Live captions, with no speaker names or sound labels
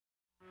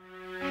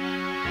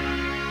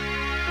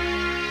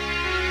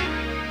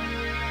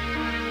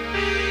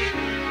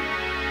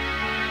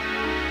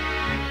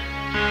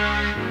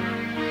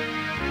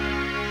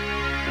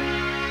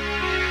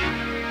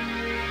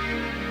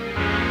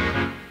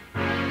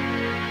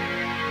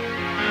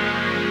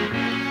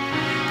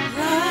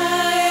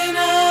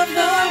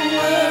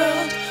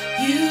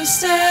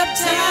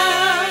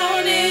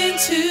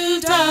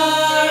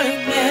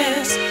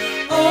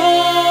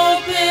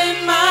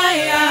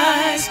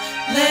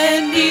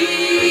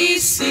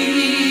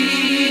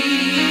see.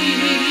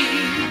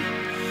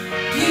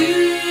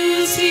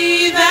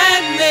 Beauty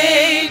that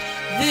made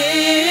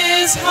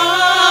this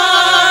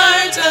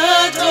heart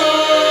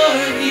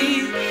adore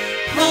thee.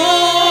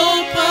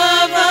 Hope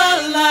of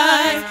a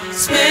life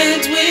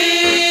spent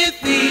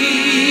with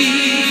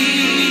thee.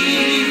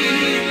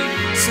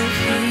 So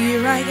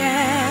here I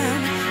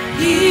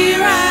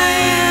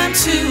am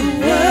to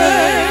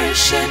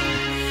worship.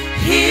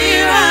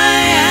 Here I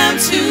am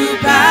to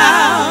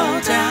bow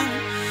down.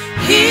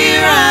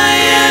 Here I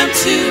am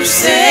to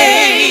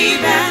say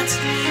that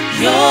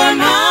you're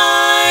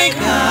my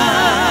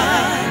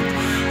God.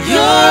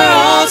 You're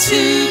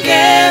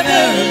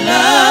altogether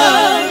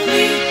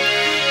lovely,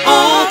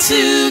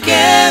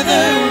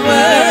 altogether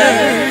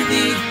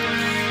worthy,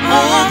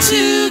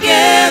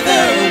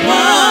 altogether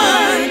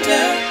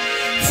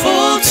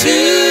wonderful to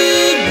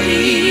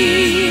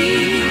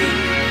me.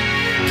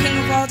 King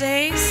of all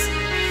days,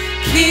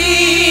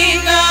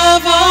 King of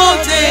all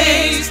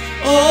days,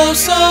 oh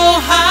so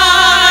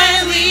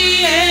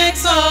highly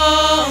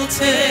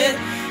exalted,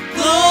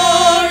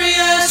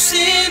 glorious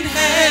in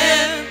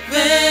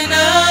heaven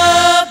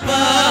above.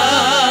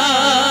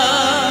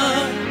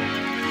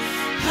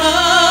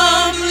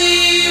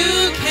 Humbly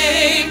you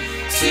came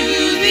to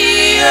the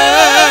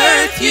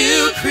earth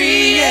you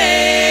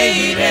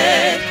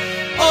created.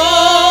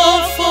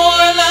 Oh, for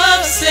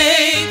love's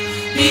sake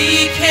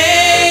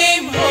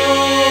became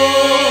whole.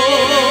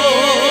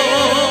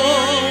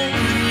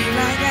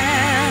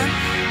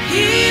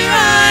 Here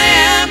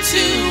I am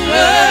to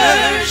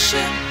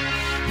worship.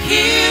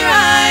 Here I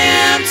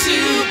am to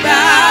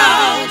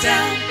bow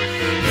down.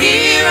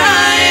 Here I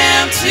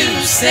am to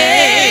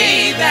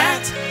say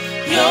that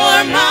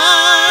you're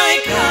my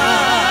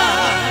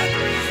God.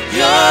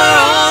 You're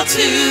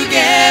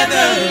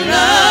altogether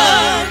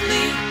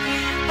lovely,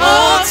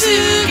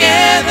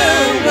 altogether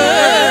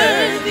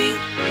worthy,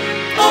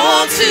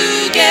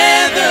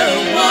 altogether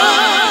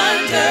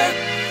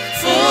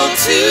wonderful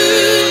to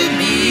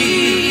me.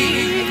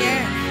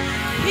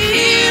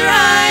 Here I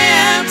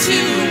am to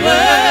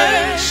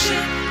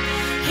worship.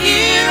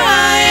 Here I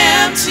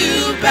am to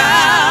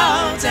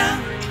bow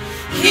down.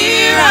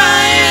 Here I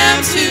am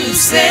to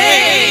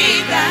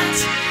say that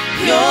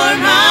you're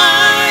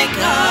my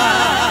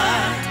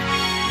God.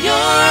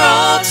 You're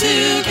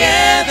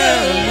altogether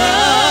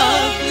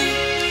lovely,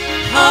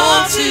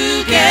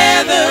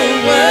 altogether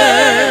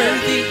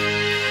worthy,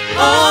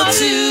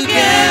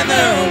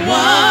 altogether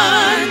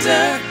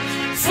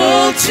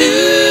wonderful to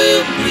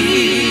me.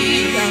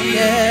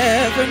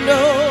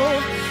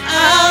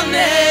 I'll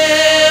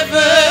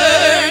never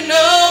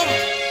know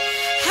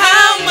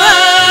how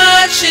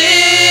much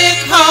it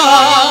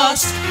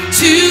cost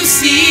to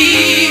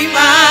see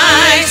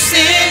my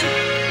sin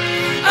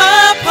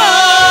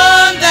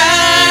upon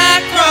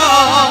that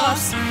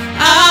cross.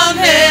 I'll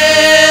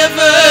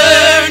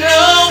never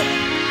know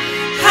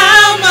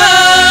how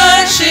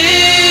much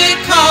it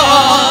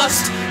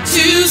cost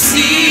to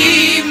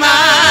see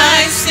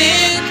my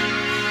sin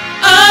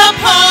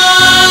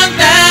upon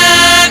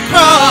that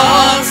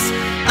cross.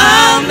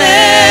 I'll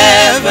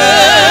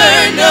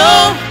never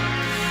know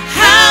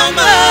how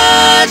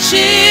much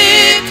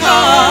it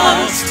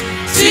cost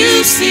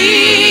to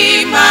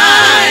see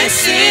my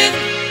sin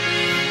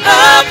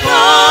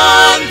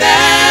upon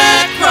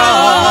that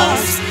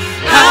cross.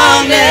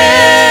 I'll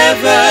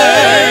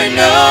never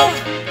know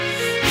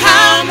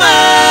how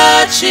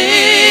much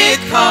it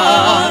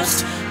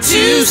cost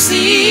to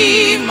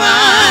see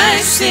my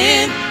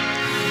sin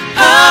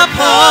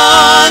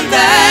upon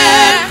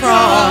that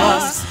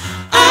cross.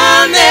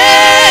 I'll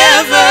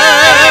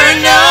never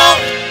know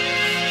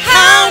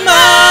how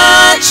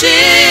much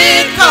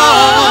it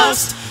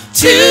cost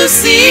to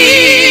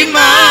see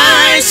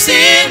my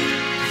sin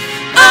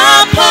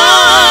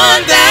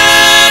upon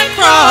that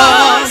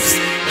cross.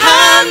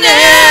 I'll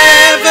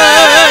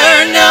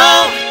never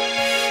know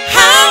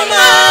how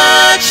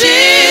much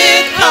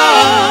it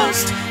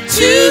cost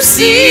to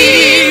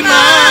see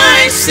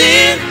my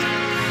sin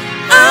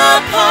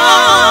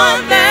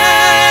upon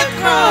that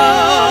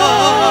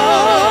cross.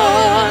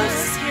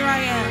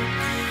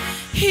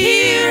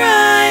 Here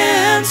I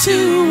am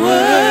to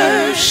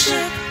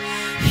worship.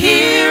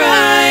 Here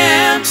I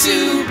am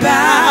to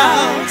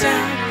bow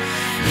down.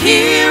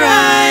 Here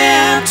I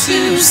am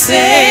to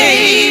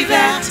say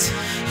that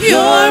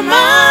you're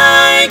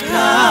my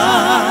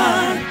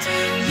God.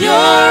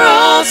 You're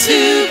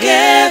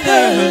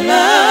altogether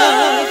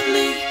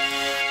lovely,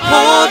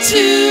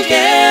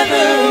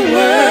 altogether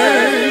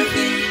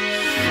worthy,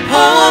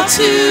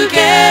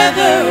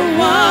 altogether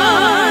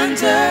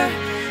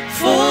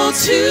wonderful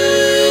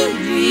to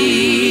me.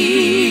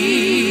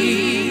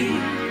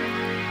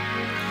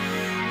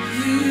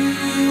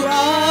 You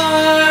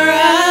are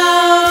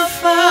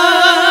Alpha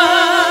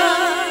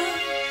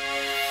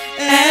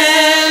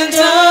and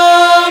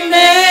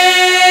Omega.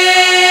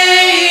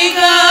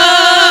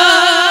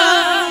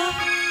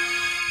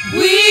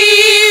 We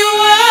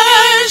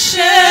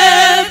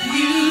worship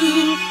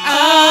you,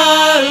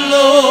 our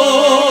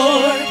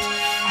Lord.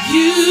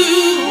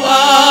 You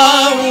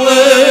are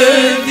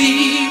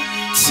worthy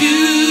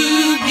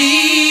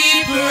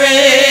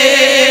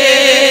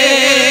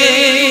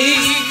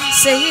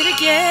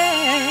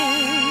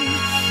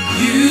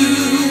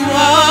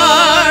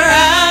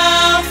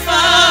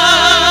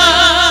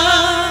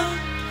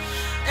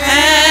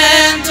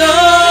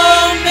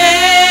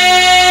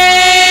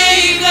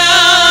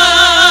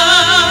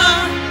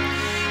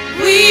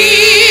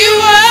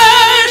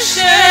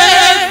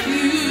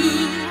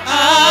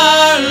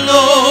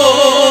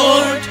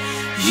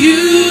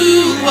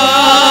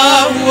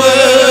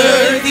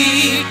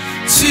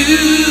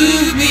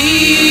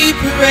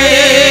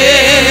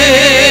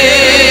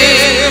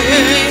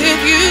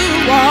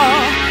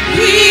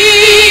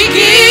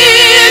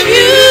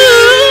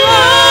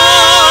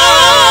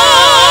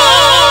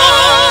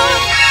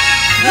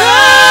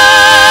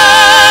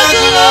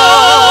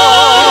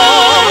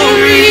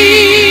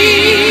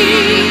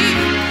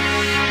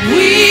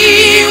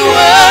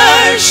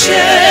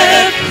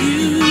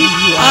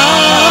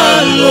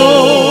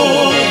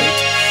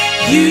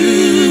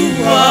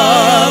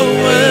are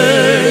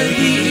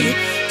worthy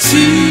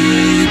to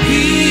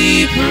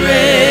be praised.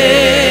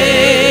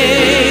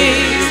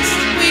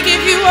 We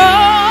give you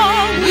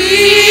all.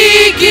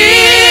 We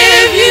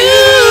give you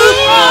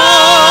all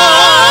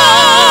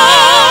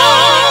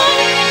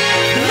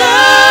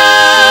the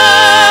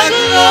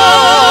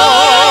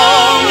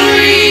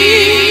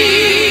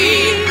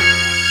glory.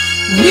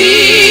 We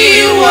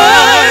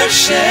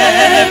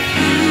worship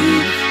you,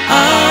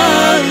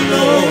 our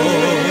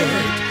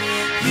Lord.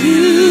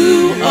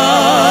 You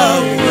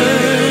are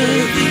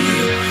worthy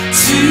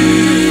to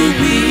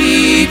be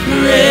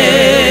praised.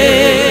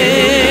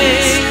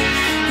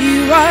 You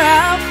are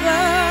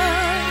Alpha.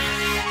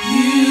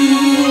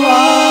 You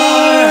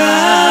are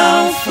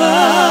Alpha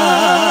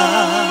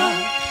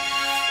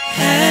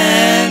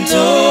and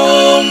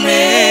Omega.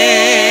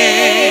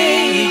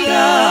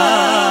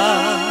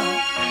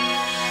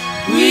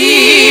 We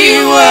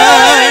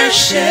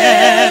worship